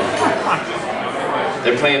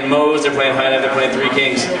 They're playing Moe's, they're playing High Night, they're playing Three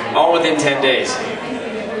Kings, all within 10 days.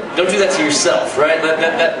 Don't do that to yourself, right?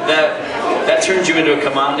 That turns you into a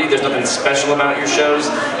commodity. There's nothing special about your shows,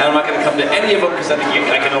 and I'm not going to come to any of them because I think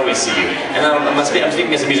I can always see you. And I'm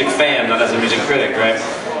speaking as a music fan, not as a music critic, right?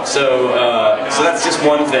 So that's just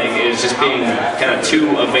one thing, is just being kind of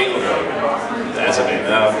too available as a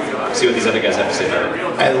band. I'll see what these other guys have to say about it.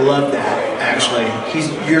 I love that, actually.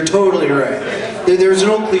 You're totally right. There's an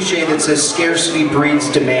old cliche that says scarcity breeds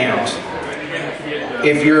demand.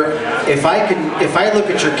 If I look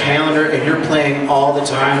at your calendar and you're playing all the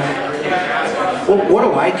time, well, what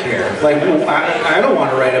do I care? Like, I don't want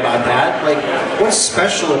to write about that. Like, what's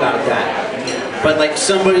special about that? But like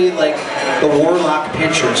somebody like the Warlock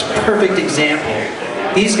Pinchers, perfect example.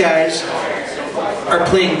 These guys are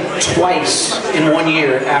playing twice in 1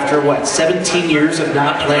 year after what, 17 years of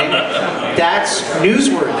not playing? That's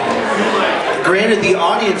newsworthy. granted, the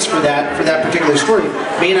audience for that particular story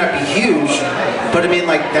may not be huge, but I mean,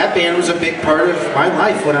 like, that band was a big part of my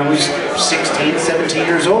life when I was 16, 17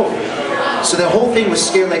 years old. So the whole thing was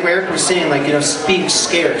scarce, like Eric was saying, like, you know, being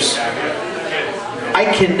scarce. I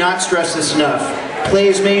cannot stress this enough. Play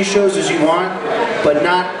as many shows as you want, but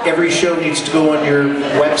not every show needs to go on your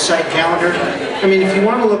website calendar. I mean, if you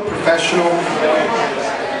want to look professional,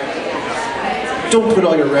 don't put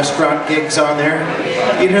all your restaurant gigs on there,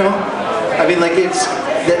 you know? I mean, like, it's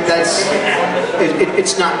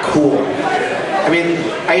not cool. I mean,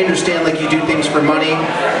 I understand, like, you do things for money,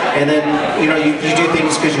 and then, you know, you do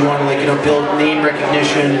things because you want to, like, you know, build name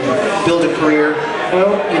recognition, build a career.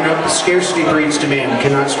 Well, you know, the scarcity breeds demand.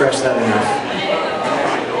 Cannot stress that enough.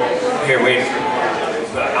 Here, wait.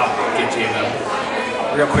 I'll get to you though.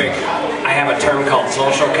 Real quick, I have a term called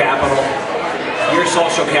social capital. Your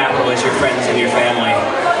social capital is your friends and your family.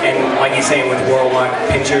 And like he's saying with Warlock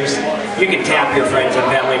Pinchers, you can tap your friends and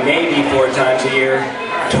family maybe 4 times a year.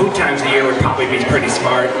 2 times a year would probably be pretty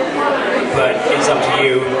smart, but it's up to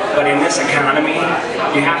you. But in this economy,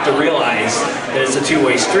 you have to realize that it's a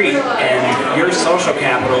two-way street, and your social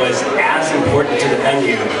capital is as important to the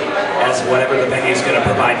venue as whatever the venue is going to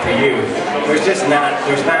provide for you. There's not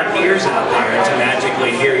ears out there to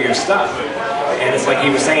magically hear your stuff. And it's like he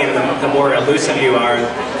was saying, the more elusive you are,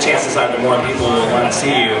 chances are the more people will want to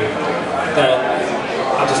see you.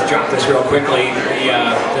 I'll just drop this real quickly.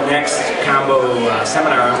 The next combo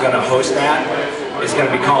seminar I'm going to host at is going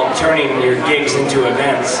to be called Turning Your Gigs into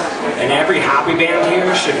Events. And every hobby band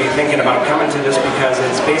here should be thinking about coming to this, because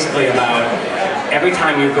it's basically about every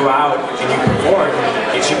time you go out and you perform,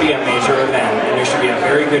 it should be a major event. And there should be a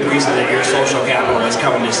very good reason that your social capital is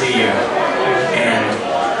coming to see you. And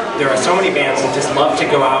there are so many bands that just love to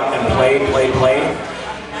go out and play.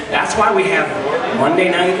 That's why we have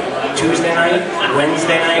Monday night, Tuesday night,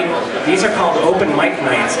 Wednesday night. These are called open mic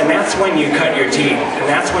nights, and that's when you cut your teeth. And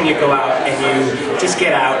that's when you go out and you just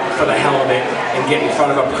get out for the hell of it and get in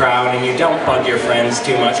front of a crowd, and you don't bug your friends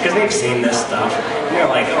too much because they've seen this stuff. And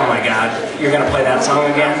they're like, oh my God, you're going to play that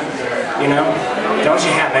song again? You know? Don't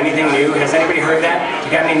you have anything new? Has anybody heard that?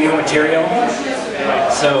 You got any new material?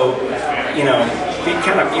 So, you know, you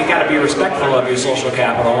got to be respectful of your social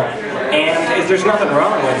capital. And there's nothing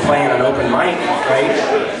wrong with playing an open mic, right?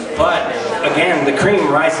 But again, the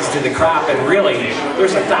cream rises to the crop, and really,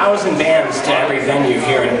 there's 1,000 bands to every venue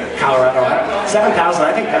here in Colorado. 7,000,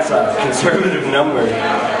 I think that's a conservative number.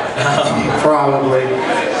 Probably.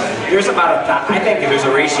 There's about I think there's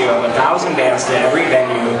a ratio of 1,000 bands to every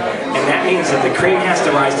venue, and that means that the cream has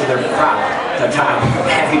to rise to the top.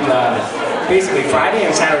 And basically, Friday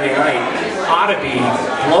and Saturday night ought to be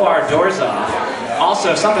blow our doors off.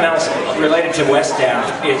 Also, something else related to West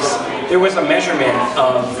Staff is there was a measurement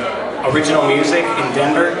of original music in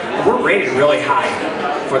Denver. We're rated really high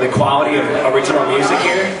for the quality of original music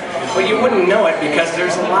here, but you wouldn't know it because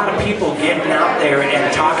there's a lot of people getting out there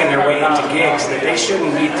and talking their way into gigs that they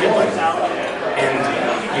shouldn't be doing. And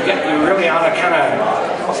you really ought to kind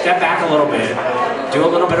of step back a little bit, do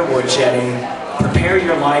a little bit of woodshedding, prepare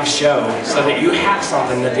your live show so that you have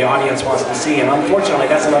something that the audience wants to see. And unfortunately,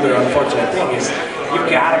 that's another unfortunate thing, is you've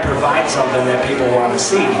got to provide something that people want to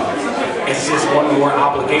see. It's just one more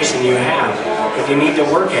obligation you have, but you need to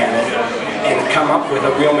work at it and come up with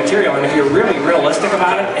a real material. And if you're really realistic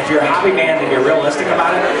about it, if you're a hobby band and you're realistic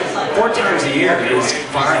about it, 4 times a year is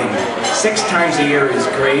fine. 6 times a year is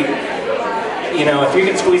great. You know, if you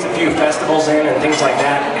can squeeze a few festivals in and things like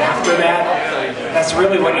that after that, that's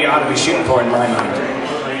really what you ought to be shooting for in my mind.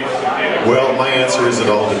 Well, my answer is it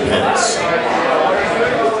all depends.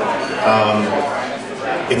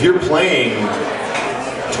 If you're playing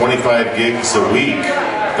 25 gigs a week,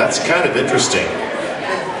 that's kind of interesting.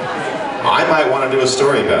 I might want to do a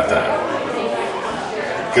story about that,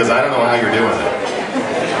 because I don't know how you're doing it.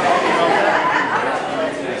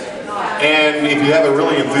 And if you have a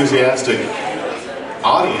really enthusiastic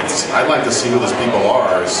audience, I'd like to see who those people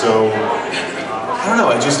are. So I don't know,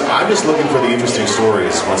 I'm just looking for the interesting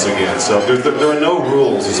stories once again. So there are no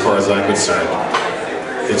rules as far as I'm concerned.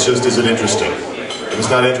 It's just, is it interesting? If it's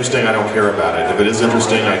not interesting, I don't care about it. If it is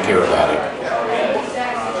interesting, I care about it.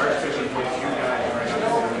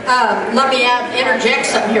 Let me interject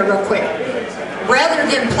something here real quick. Rather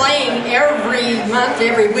than playing every month,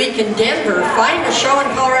 every week in Denver, find a show in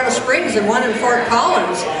Colorado Springs and one in Fort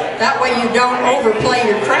Collins. That way you don't overplay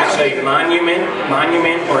your crowd. Actually,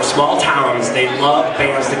 Monument or small towns, they love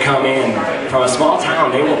bands to come in. From a small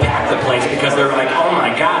town, they will pack the place because they're like, oh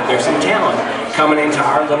my God, there's some talent coming into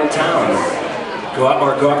our little town. Go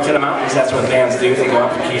up to the mountains. That's what bands do. They go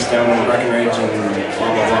up to Keystone and Breckenridge and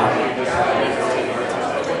blah blah blah.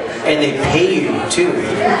 and they pay you too.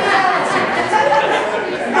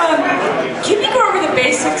 Can you go over the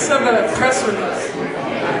basics of a press release?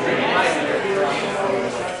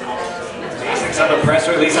 Basics of a press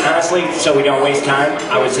release, honestly, so we don't waste time,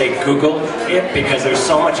 I would say Google it, because there's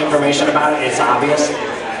so much information about it, it's obvious.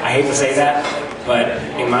 I hate to say that, but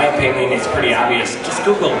in my opinion, it's pretty obvious. Just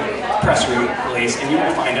Google press release and you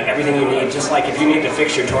will find everything you need. Just like if you need to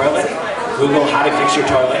fix your toilet, Google how to fix your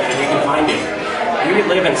toilet and you can find it. We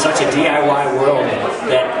live in such a DIY world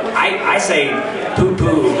that I say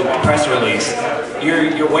poo-poo the press release.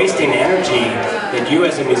 You're wasting energy that you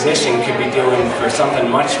as a musician could be doing for something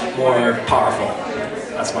much more powerful.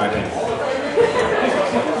 That's my opinion.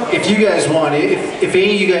 If you guys want, if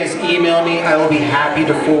any of you guys email me, I will be happy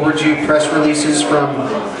to forward you press releases from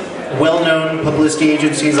well-known publicity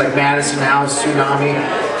agencies like Madison House, Tsunami.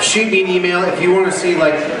 Shoot me an email if you want to see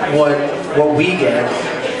like what we get,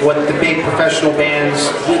 what the big professional bands,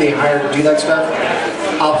 who they hire to do that stuff.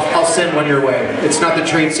 I'll send one your way. It's not the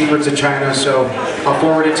trade secrets of China, so I'll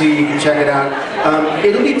forward it to you. You can check it out.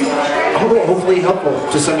 It'll be hopefully helpful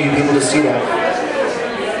to some of you people to see that.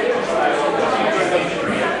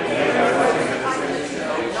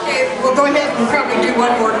 Okay, we'll go ahead and probably do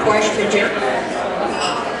one more question here.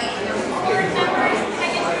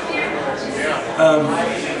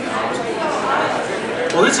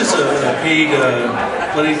 Well, this is a paid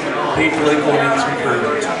political announcement for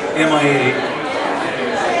MIA,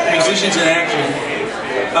 Musicians in Action.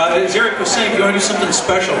 As Eric was saying, if you want to do something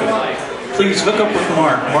special, please hook up with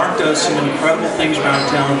Mark. Mark does some incredible things around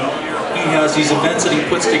town. He has these events that he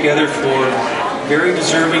puts together for very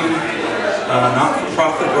deserving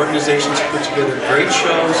not-for-profit organizations. He puts together great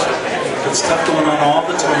shows, got stuff going on all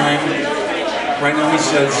the time. Right now he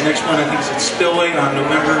says next one, I think it's at Spillway on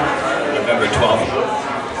November 12th.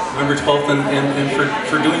 November 12th, and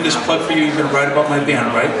for doing this plug for you, you're going to write about my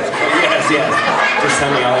band, right? Yes. Just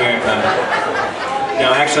send me all your info.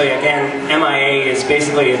 No, actually, again, MIA is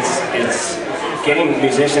basically, it's getting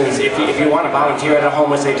musicians, if you want to volunteer at a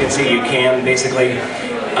homeless agency, you can. Basically,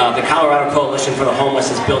 the Colorado Coalition for the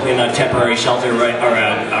Homeless is building a temporary shelter,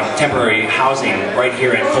 a temporary housing right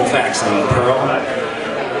here at Colfax and Pearl.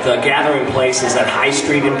 The gathering place is at High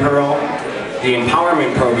Street in Pearl. The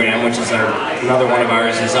Empowerment Program, which is another one of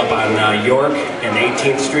ours, is up on York and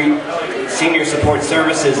 18th Street. Senior Support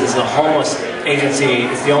Services is a homeless agency.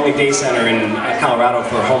 It's the only day center in Colorado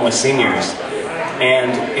for homeless seniors.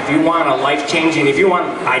 And if you want if you want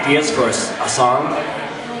ideas for a song,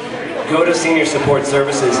 go to Senior Support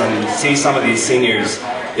Services and see some of these seniors.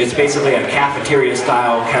 It's basically a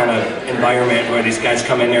cafeteria-style kind of environment where these guys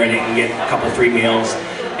come in there and they can get a couple free meals.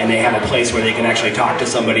 And they have a place where they can actually talk to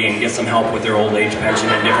somebody and get some help with their old age pension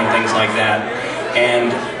and different things like that.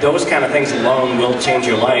 And those kind of things alone will change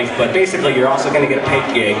your life, but basically you're also going to get a paid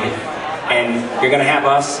gig, and you're going to have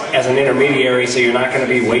us as an intermediary, so you're not going to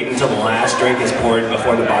be waiting until the last drink is poured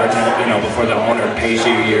before the bartender, before the owner pays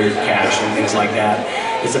you your cash and things like that.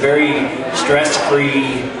 It's a very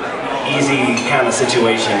stress-free, easy kind of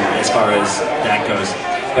situation as far as that goes.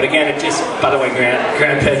 But again, by the way,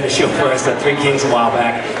 Grant penned the show for us at Three Kings a while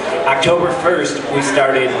back. October 1st, we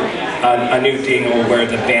started a new deal where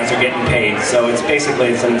the bands are getting paid. So it's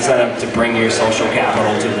an incentive to bring your social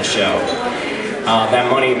capital to the show. That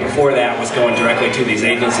money before that was going directly to these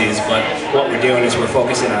agencies, but what we're doing is we're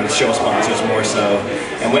focusing on show sponsors more so.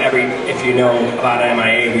 And if you know about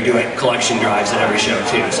MIA, we do collection drives at every show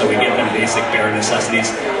too. So we get them basic bare necessities.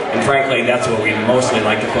 And frankly, that's what we mostly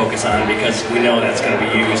like to focus on because we know that's going to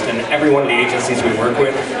be used. And every one of the agencies we work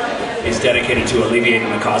with is dedicated to alleviating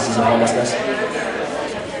the causes of homelessness.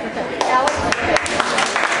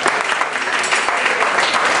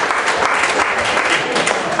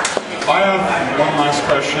 I have one last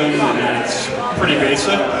question, and it's pretty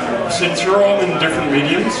basic. Since you're all in different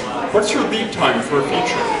mediums, what's your lead time for a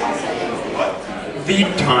feature?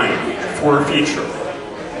 Lead time for a feature.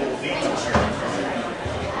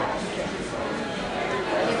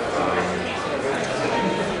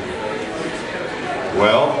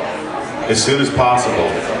 Well, as soon as possible.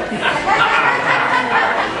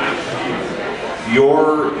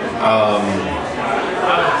 Your,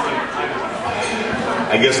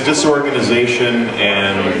 I guess, disorganization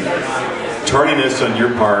and tardiness on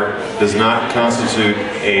your part does not constitute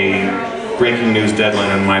a breaking news deadline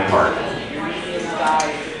on my part.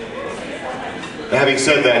 Having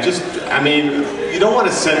said that, you don't want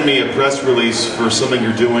to send me a press release for something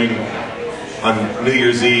you're doing on New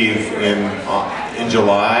Year's Eve in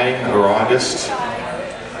July or August.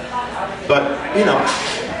 But,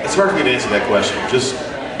 it's hard for me to answer that question. Just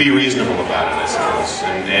be reasonable about it, I suppose.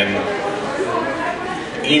 And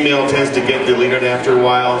email tends to get deleted after a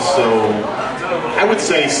while, so I would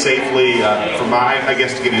say safely, I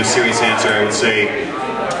guess to give you a serious answer, I would say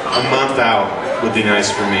a month out would be nice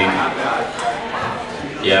for me.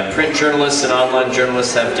 Yeah, print journalists and online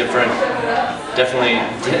journalists have definitely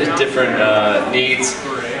different needs.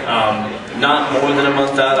 Not more than a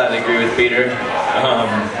month out, I'd agree with Peter.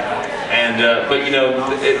 But you know,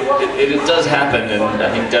 it does happen, and I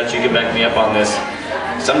think Dutch, you can back me up on this.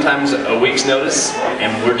 Sometimes a week's notice,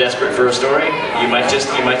 and we're desperate for a story. You might just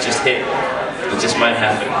hit. It just might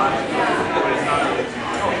happen.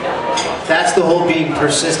 That's the whole being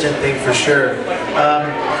persistent thing for sure.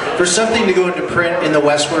 For something to go into print in the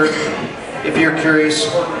Westward, if you're curious,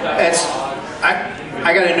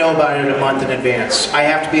 I got to know about it a month in advance. I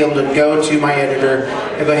have to be able to go to my editor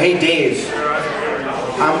and go, hey Dave,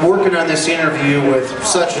 I'm working on this interview with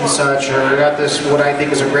such and such, or I got this, what I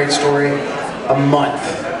think is a great story, a month.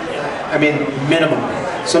 I mean, minimum.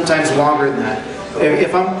 Sometimes longer than that.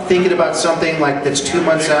 If I'm thinking about something like that's 2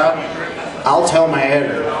 months out, I'll tell my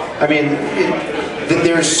editor. I mean,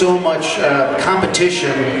 there's so much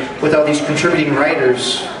competition with all these contributing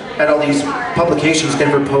writers at all these publications,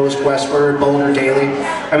 Denver Post, Westward, Boulder Daily.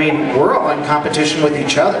 I mean, we're all in competition with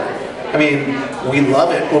each other. I mean, we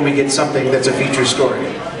love it when we get something that's a feature story.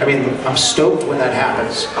 I mean, I'm stoked when that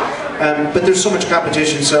happens. But there's so much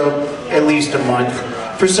competition, so at least a month.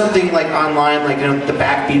 For something like online, like, you know, the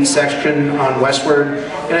Backbeat section on Westward,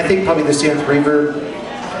 and I think probably the same with Reverb,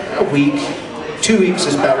 a week. 2 weeks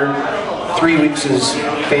is better. 3 weeks is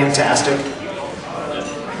fantastic.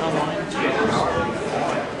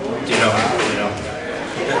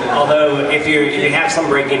 Although if you have some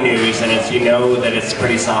breaking news and you know that it's a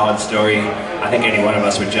pretty solid story, I think any one of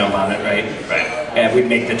us would jump on it, right? Right. And we'd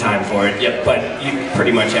make the time for it. Yep. But you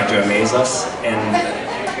pretty much have to amaze us,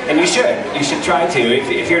 and you should. You should try to.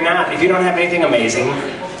 If you don't have anything amazing,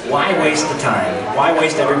 why waste the time? Why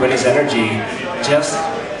waste everybody's energy? Just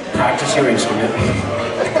practice your instrument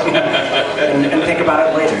and think about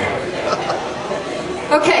it later.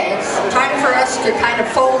 Okay, it's time for us to kind of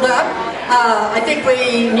fold up. I think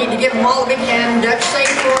we need to give them all a big hand. Dutch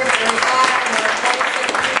Sainforth.